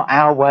ways are not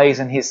our ways,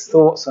 and his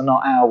thoughts are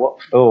not our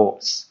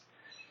thoughts.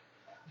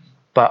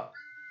 But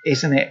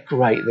isn't it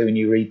great that when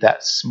you read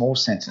that small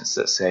sentence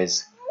that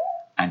says,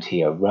 "And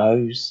he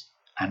arose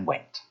and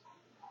went"?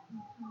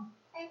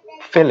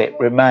 Philip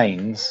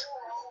remains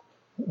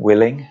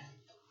willing,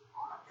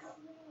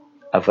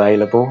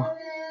 available,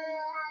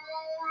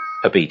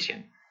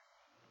 obedient.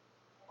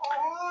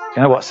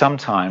 You know what?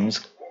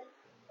 Sometimes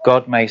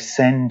God may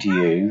send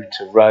you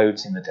to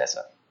roads in the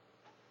desert.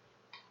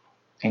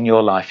 In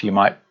your life, you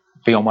might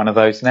be on one of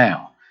those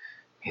now.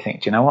 You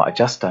think, do you know what? I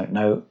just don't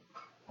know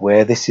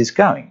where this is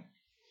going.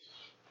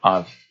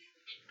 I've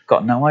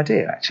got no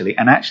idea, actually.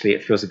 And actually,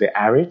 it feels a bit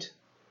arid,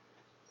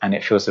 and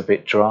it feels a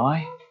bit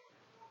dry,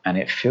 and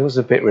it feels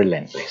a bit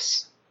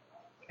relentless.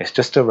 It's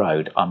just a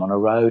road. I'm on a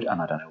road, and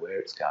I don't know where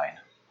it's going.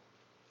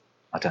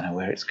 I don't know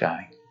where it's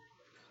going.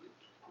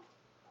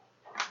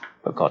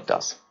 But God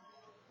does.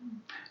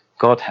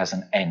 God has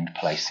an end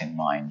place in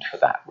mind for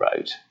that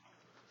road.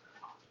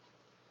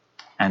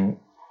 And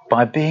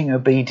by being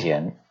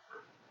obedient,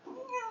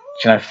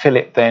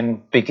 Philip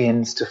then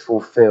begins to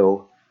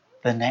fulfill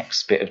the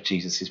next bit of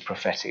Jesus'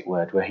 prophetic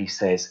word, where he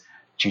says,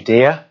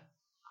 Judea,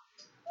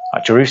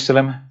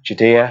 Jerusalem,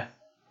 Judea,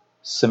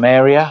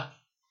 Samaria,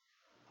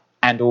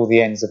 and all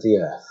the ends of the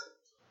earth.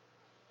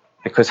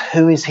 Because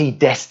who is he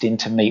destined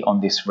to meet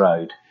on this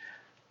road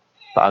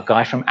but a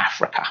guy from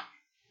Africa,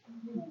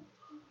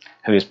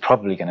 who is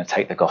probably going to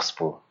take the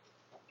gospel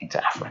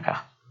into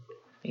Africa,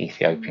 the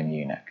Ethiopian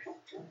eunuch,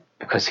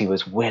 because he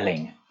was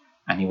willing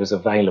and he was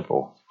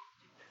available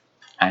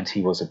and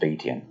he was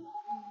obedient.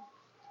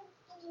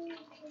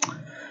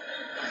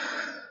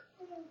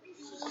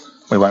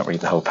 We won't read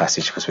the whole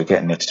passage because we're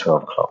getting near to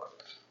 12 o'clock.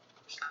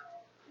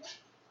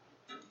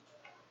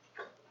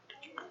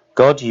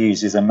 God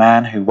uses a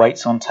man who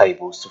waits on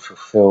tables to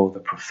fulfill the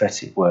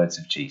prophetic words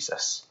of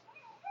Jesus.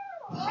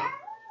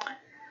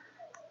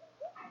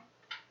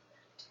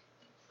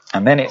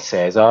 And then it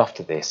says,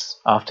 after this,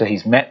 after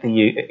he's met the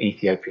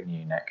Ethiopian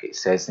eunuch, it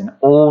says, in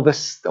all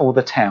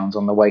the towns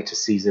on the way to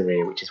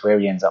Caesarea, which is where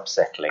he ends up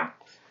settling,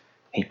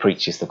 he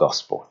preaches the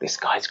gospel. This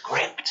guy's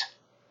gripped.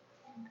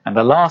 And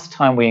the last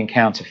time we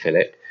encounter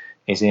Philip,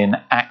 is in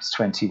Acts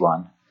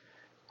 21.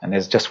 And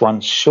there's just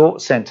one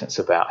short sentence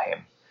about him.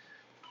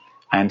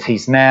 And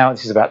this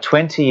is about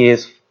 20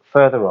 years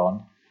further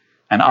on.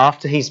 And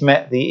after he's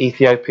met the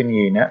Ethiopian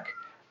eunuch,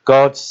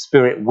 God's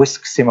Spirit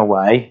whisks him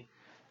away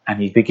and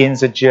he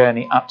begins a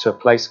journey up to a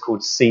place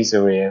called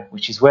Caesarea,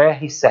 which is where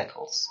he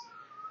settles.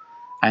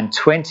 And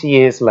 20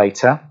 years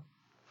later,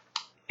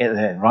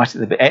 towards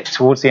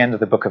the end of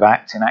the book of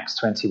Acts, in Acts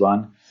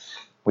 21,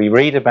 we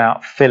read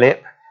about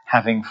Philip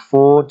having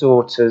 4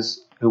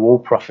 daughters who all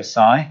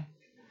prophesy,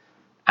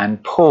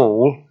 and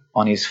Paul,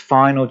 on his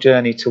final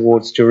journey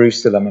towards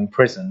Jerusalem and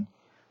prison,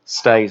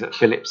 stays at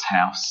Philip's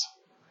house.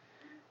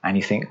 And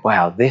you think,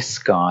 wow, this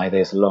guy,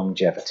 there's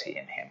longevity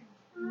in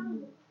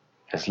him.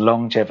 There's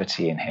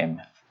longevity in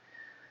him.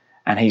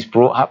 And he's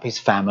brought up his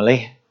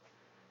family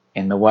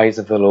in the ways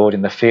of the Lord,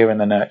 in the fear and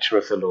the nurture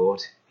of the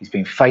Lord. He's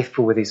been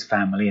faithful with his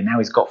family, and now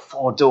he's got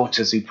 4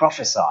 daughters who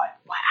prophesy.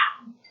 Wow.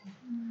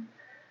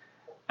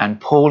 And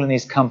Paul and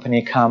his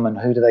company come, and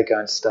who do they go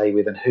and stay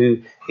with, and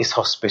who is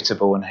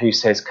hospitable, and who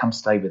says, come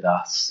stay with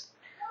us?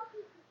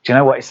 Do you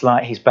know what it's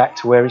like? He's back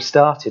to where he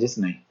started,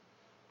 isn't he?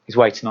 He's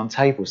waiting on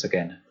tables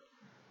again.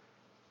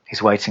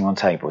 He's waiting on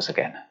tables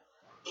again.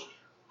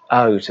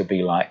 Oh, to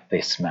be like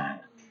this man.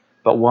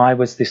 But why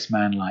was this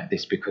man like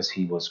this? Because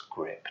he was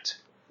gripped.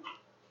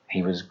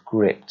 He was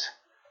gripped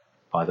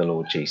by the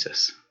Lord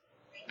Jesus.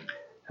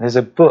 There's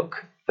a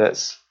book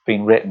that's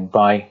been written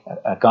by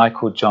a guy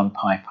called John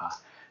Piper,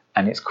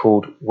 and it's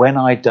called When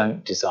I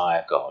Don't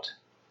Desire God.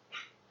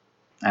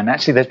 And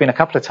actually there's been a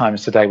couple of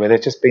times today where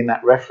there's just been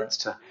that reference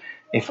to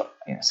if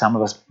some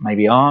of us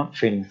maybe aren't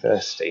feeling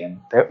thirsty. And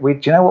do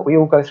you know what? We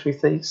all go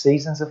through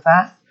seasons of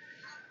that.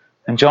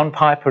 And John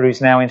Piper, who's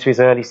now into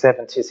his early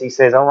 70s, he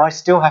says, I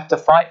still have to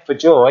fight for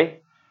joy.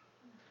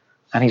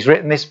 And he's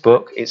written this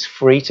book. It's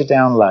free to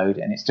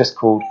download, and it's just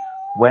called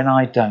When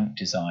I Don't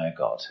Desire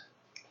God.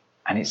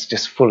 And it's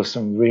just full of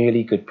some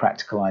really good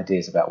practical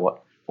ideas about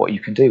what you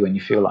can do when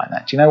you feel like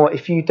that. Do you know what?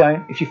 If you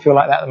feel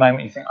like that at the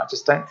moment, you think, I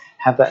just don't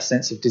have that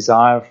sense of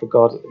desire for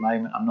God at the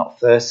moment. I'm not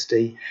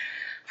thirsty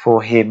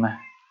for him. Do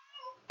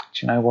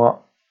you know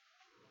what?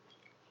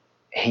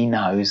 He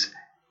knows.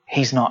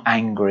 He's not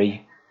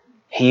angry.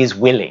 He is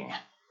willing.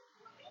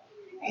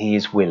 He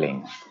is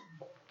willing.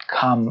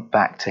 Come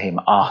back to him.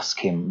 Ask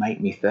him.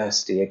 Make me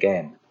thirsty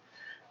again.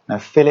 Now,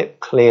 Philip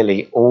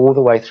clearly, all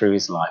the way through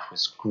his life,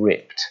 was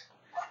gripped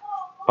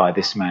by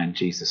this man,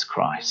 Jesus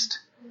Christ.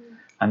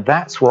 And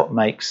that's what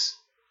makes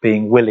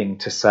being willing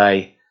to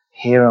say,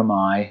 here am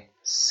I,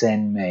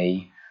 send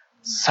me,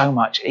 so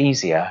much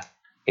easier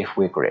if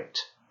we're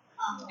gripped.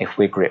 If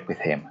we're gripped with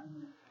him.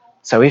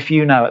 So if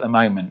you know at the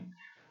moment,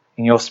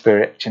 in your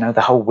spirit, do you know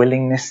the whole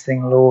willingness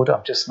thing, Lord?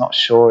 I'm just not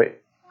sure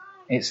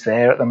it's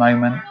there at the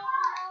moment.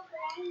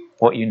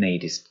 What you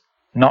need is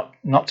not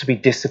to be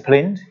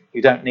disciplined.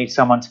 You don't need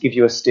someone to give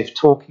you a stiff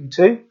talking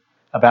to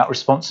about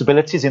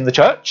responsibilities in the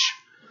church.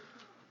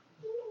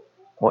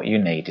 What you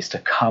need is to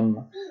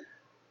come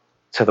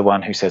to the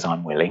one who says,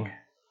 I'm willing.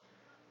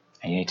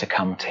 And you need to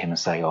come to him and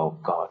say, oh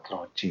God,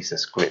 Lord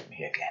Jesus, grip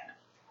me again.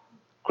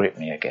 Grip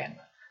me again.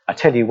 I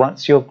tell you,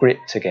 once you're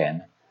gripped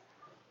again,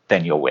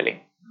 then you're willing.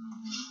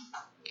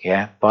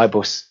 Yeah,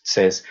 Bible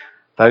says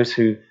those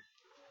who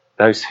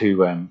have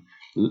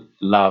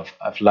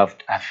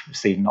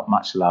received not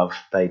much love,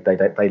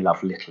 they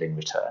love little in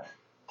return.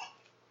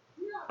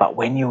 But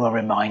when you are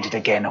reminded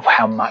again of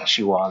how much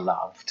you are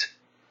loved,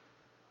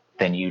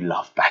 then you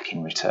love back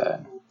in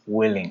return,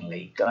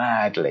 willingly,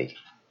 gladly.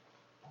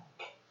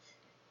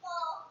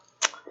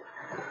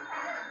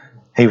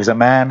 He was a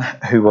man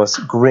who was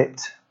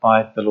gripped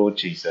by the Lord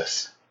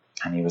Jesus,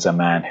 and he was a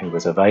man who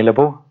was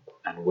available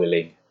and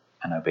willing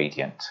and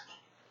obedient.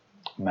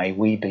 May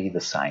we be the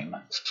same,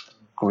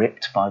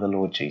 gripped by the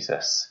Lord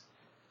Jesus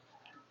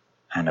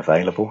and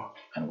available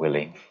and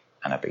willing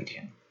and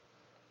obedient.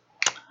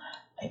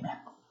 Amen.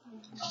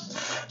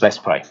 Let's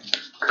pray.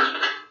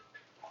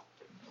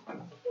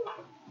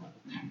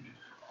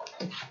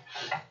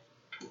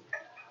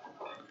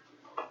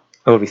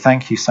 Lord, we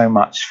thank you so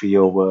much for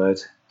your word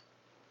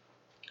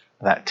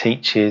that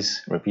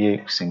teaches,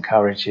 rebukes,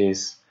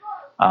 encourages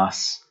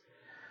us.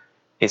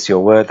 It's your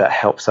word that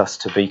helps us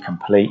to be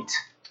complete.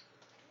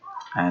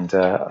 And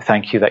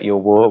thank you that your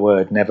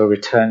word never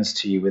returns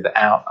to you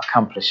without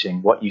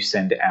accomplishing what you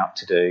send it out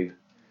to do.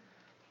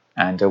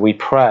 And we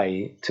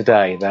pray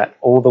today that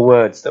all the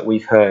words that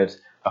we've heard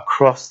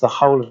across the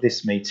whole of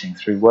this meeting,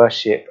 through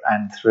worship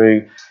and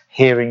through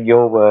hearing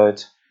your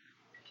word,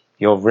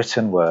 your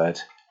written word,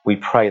 we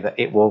pray that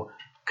it will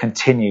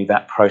continue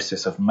that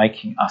process of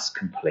making us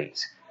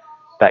complete,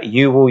 that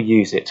you will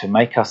use it to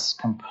make us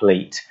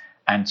complete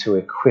and to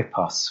equip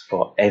us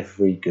for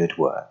every good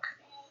work.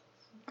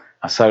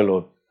 And so,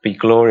 Lord, be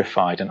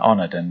glorified and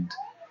honoured and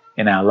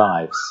in our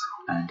lives.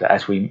 And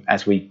as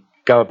we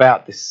go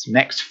about this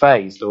next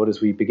phase, Lord,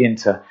 as we begin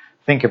to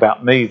think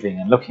about moving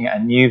and looking at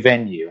a new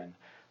venue and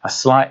a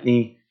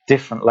slightly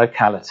different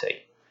locality,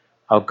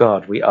 oh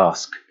God, we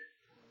ask,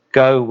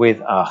 go with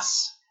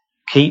us.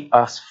 Keep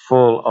us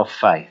full of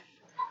faith.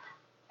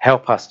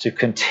 Help us to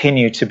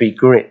continue to be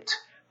gripped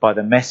by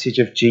the message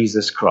of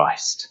Jesus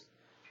Christ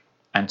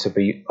and to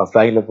be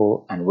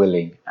available and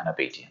willing and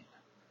obedient.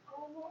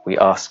 We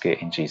ask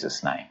it in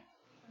Jesus' name.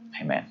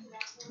 Amen.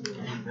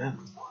 Amen.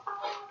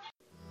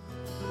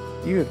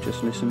 You have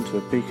just listened to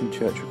a Beacon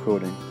Church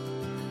recording.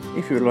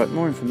 If you would like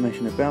more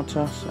information about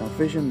us, our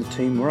vision, the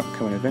team or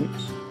upcoming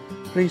events,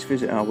 please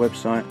visit our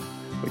website,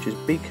 which is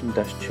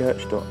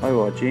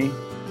beacon-church.org. You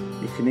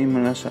can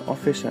email us at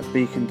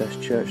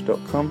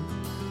office@beacon-church.com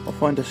or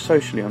find us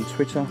socially on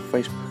Twitter,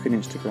 Facebook and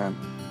Instagram.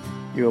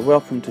 You are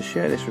welcome to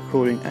share this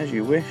recording as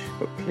you wish,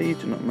 but please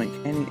do not make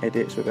any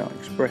edits without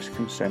express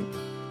consent.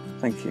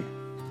 Thank you.